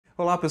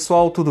Olá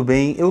pessoal, tudo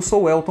bem? Eu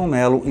sou o Elton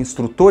Mello,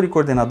 instrutor e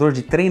coordenador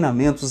de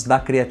treinamentos da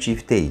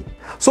Creative-TI.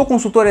 Sou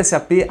consultor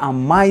SAP há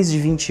mais de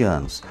 20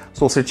 anos.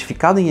 Sou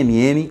certificado em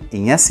MM,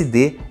 em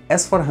SD,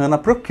 S/4HANA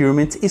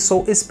Procurement e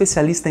sou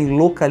especialista em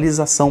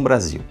localização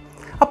Brasil.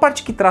 A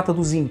parte que trata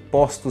dos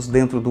impostos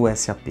dentro do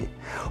SAP.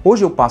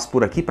 Hoje eu passo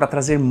por aqui para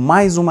trazer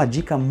mais uma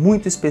dica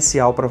muito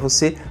especial para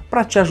você,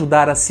 para te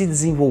ajudar a se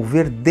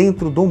desenvolver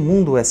dentro do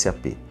mundo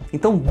SAP.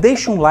 Então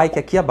deixa um like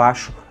aqui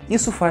abaixo.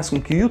 Isso faz com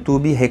que o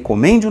YouTube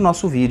recomende o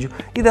nosso vídeo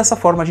e dessa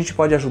forma a gente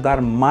pode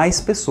ajudar mais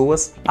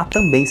pessoas a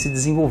também se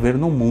desenvolver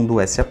no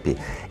mundo SAP.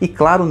 E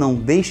claro, não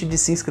deixe de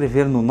se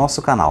inscrever no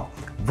nosso canal.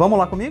 Vamos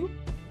lá comigo?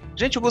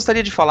 Gente, eu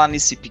gostaria de falar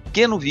nesse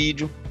pequeno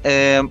vídeo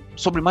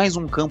sobre mais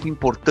um campo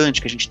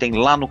importante que a gente tem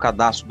lá no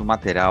cadastro do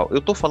material. Eu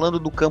estou falando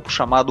do campo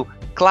chamado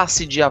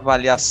Classe de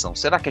Avaliação.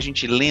 Será que a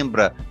gente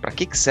lembra para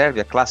que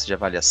serve a classe de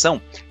avaliação?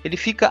 Ele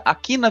fica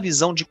aqui na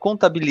visão de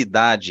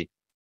contabilidade,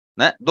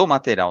 né, do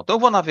material. Então eu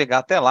vou navegar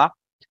até lá,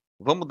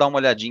 vamos dar uma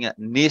olhadinha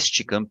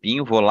neste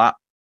campinho, vou lá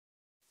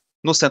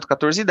no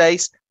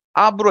 11410,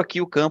 abro aqui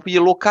o campo e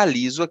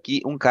localizo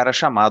aqui um cara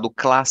chamado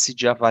classe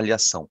de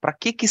avaliação. Para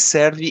que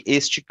serve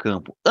este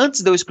campo?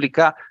 Antes de eu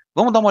explicar,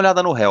 vamos dar uma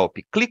olhada no help.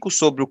 Clico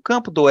sobre o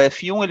campo do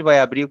F1, ele vai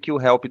abrir aqui o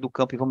help do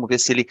campo e vamos ver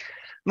se ele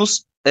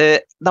nos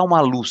dá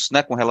uma luz,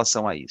 né, com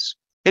relação a isso.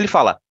 Ele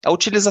fala, a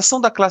utilização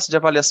da classe de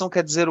avaliação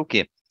quer dizer o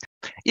quê?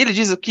 E ele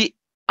diz que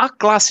a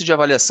classe de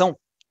avaliação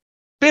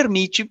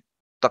permite,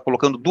 está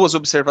colocando duas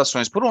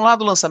observações. Por um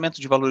lado, o lançamento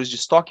de valores de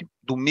estoque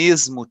do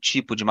mesmo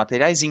tipo de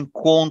materiais em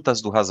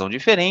contas do razão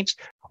diferentes,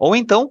 ou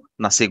então,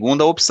 na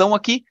segunda opção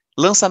aqui,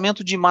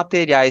 lançamento de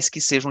materiais que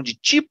sejam de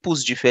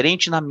tipos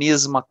diferentes na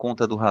mesma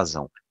conta do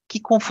razão. Que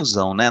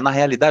confusão, né? Na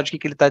realidade, o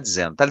que ele está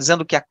dizendo? Está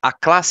dizendo que a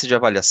classe de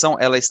avaliação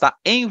ela está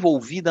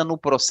envolvida no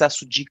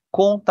processo de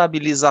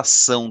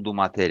contabilização do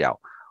material.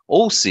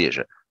 Ou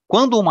seja,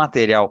 quando o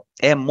material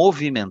é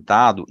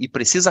movimentado e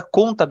precisa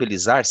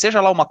contabilizar, seja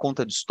lá uma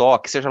conta de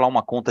estoque, seja lá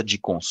uma conta de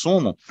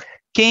consumo,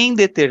 quem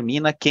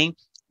determina, quem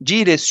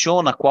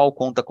direciona qual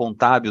conta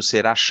contábil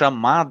será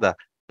chamada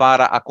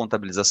para a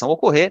contabilização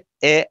ocorrer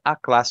é a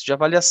classe de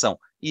avaliação.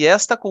 E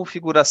esta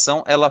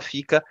configuração ela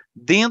fica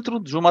dentro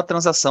de uma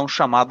transação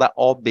chamada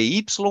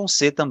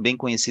OBYC, também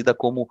conhecida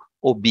como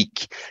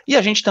OBIC. E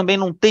a gente também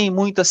não tem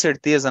muita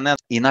certeza, né?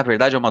 E na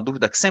verdade é uma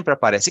dúvida que sempre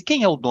aparece.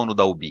 Quem é o dono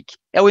da OBIC?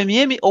 É o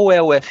MM ou é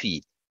o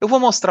FI? Eu vou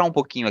mostrar um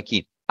pouquinho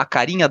aqui a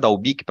carinha da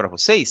OBIC para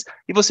vocês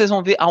e vocês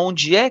vão ver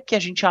aonde é que a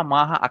gente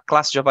amarra a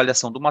classe de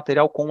avaliação do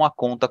material com a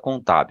conta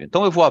contábil.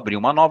 Então eu vou abrir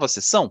uma nova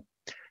sessão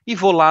e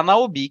vou lá na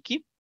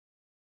OBIC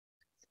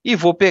e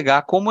vou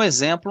pegar como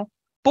exemplo,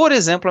 por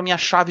exemplo, a minha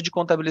chave de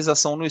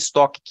contabilização no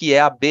estoque, que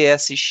é a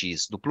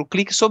BSX. Duplo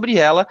clique sobre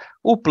ela,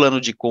 o plano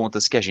de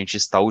contas que a gente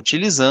está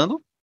utilizando,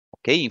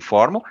 ok?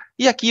 Informo.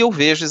 E aqui eu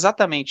vejo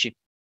exatamente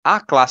a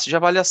classe de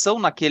avaliação,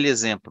 naquele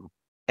exemplo,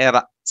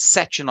 era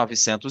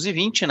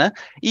 7.920, né?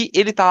 E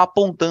ele está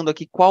apontando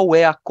aqui qual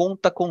é a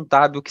conta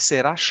contábil que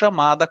será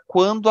chamada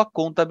quando a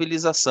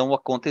contabilização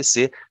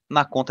acontecer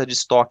na conta de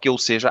estoque, ou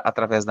seja,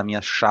 através da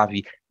minha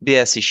chave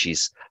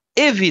BSX.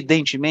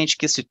 Evidentemente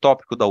que esse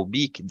tópico da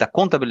OBIC, da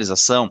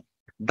contabilização,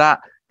 da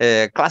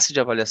classe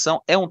de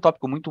avaliação, é um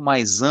tópico muito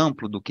mais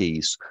amplo do que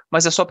isso.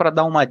 Mas é só para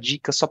dar uma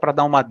dica, só para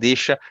dar uma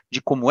deixa de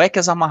como é que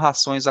as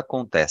amarrações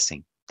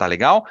acontecem. Tá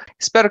legal?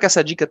 Espero que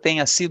essa dica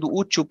tenha sido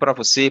útil para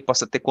você,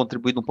 possa ter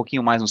contribuído um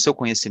pouquinho mais no seu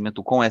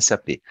conhecimento com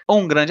SAP.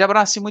 Um grande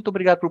abraço e muito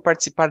obrigado por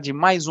participar de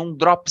mais um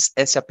Drops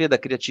SAP da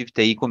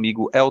Creative-TI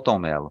comigo, Elton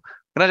Mello.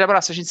 Grande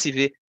abraço, a gente se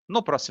vê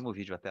no próximo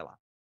vídeo. Até lá.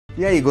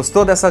 E aí,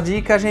 gostou dessa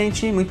dica,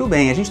 gente? Muito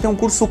bem, a gente tem um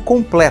curso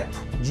completo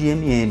de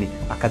MM,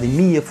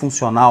 Academia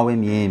Funcional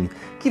MM,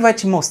 que vai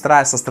te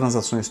mostrar essas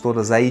transações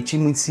todas aí, te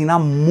ensinar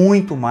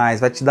muito mais,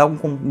 vai te dar um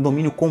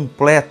domínio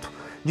completo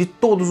de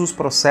todos os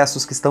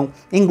processos que estão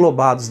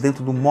englobados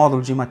dentro do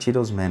módulo de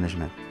Materials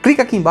Management.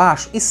 Clica aqui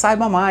embaixo e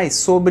saiba mais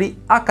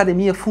sobre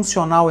Academia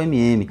Funcional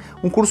MM,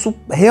 um curso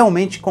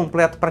realmente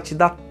completo para te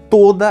dar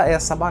toda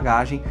essa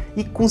bagagem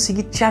e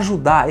conseguir te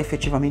ajudar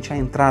efetivamente a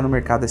entrar no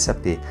mercado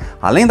SAP.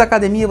 Além da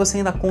academia, você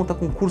ainda conta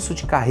com curso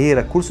de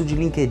carreira, curso de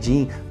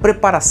LinkedIn,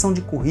 preparação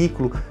de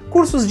currículo,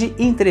 cursos de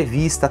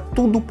entrevista,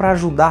 tudo para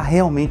ajudar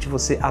realmente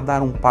você a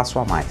dar um passo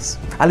a mais.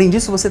 Além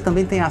disso, você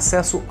também tem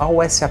acesso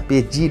ao SAP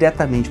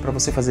diretamente para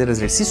você fazer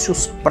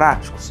exercícios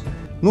práticos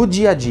no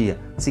dia a dia,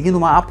 seguindo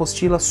uma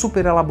apostila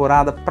super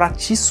elaborada para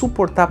te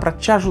suportar, para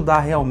te ajudar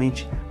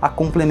realmente a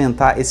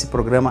complementar esse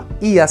programa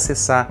e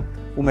acessar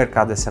o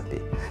mercado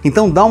SAP.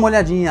 Então dá uma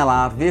olhadinha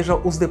lá, veja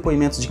os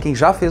depoimentos de quem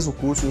já fez o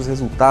curso e os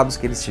resultados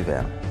que eles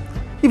tiveram.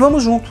 E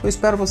vamos junto, eu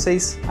espero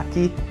vocês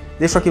aqui.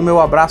 Deixo aqui o meu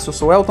abraço, eu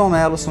sou Elton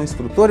Mello, sou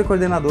instrutor e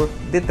coordenador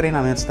de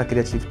treinamentos da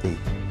Creative-TI.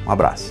 Um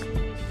abraço.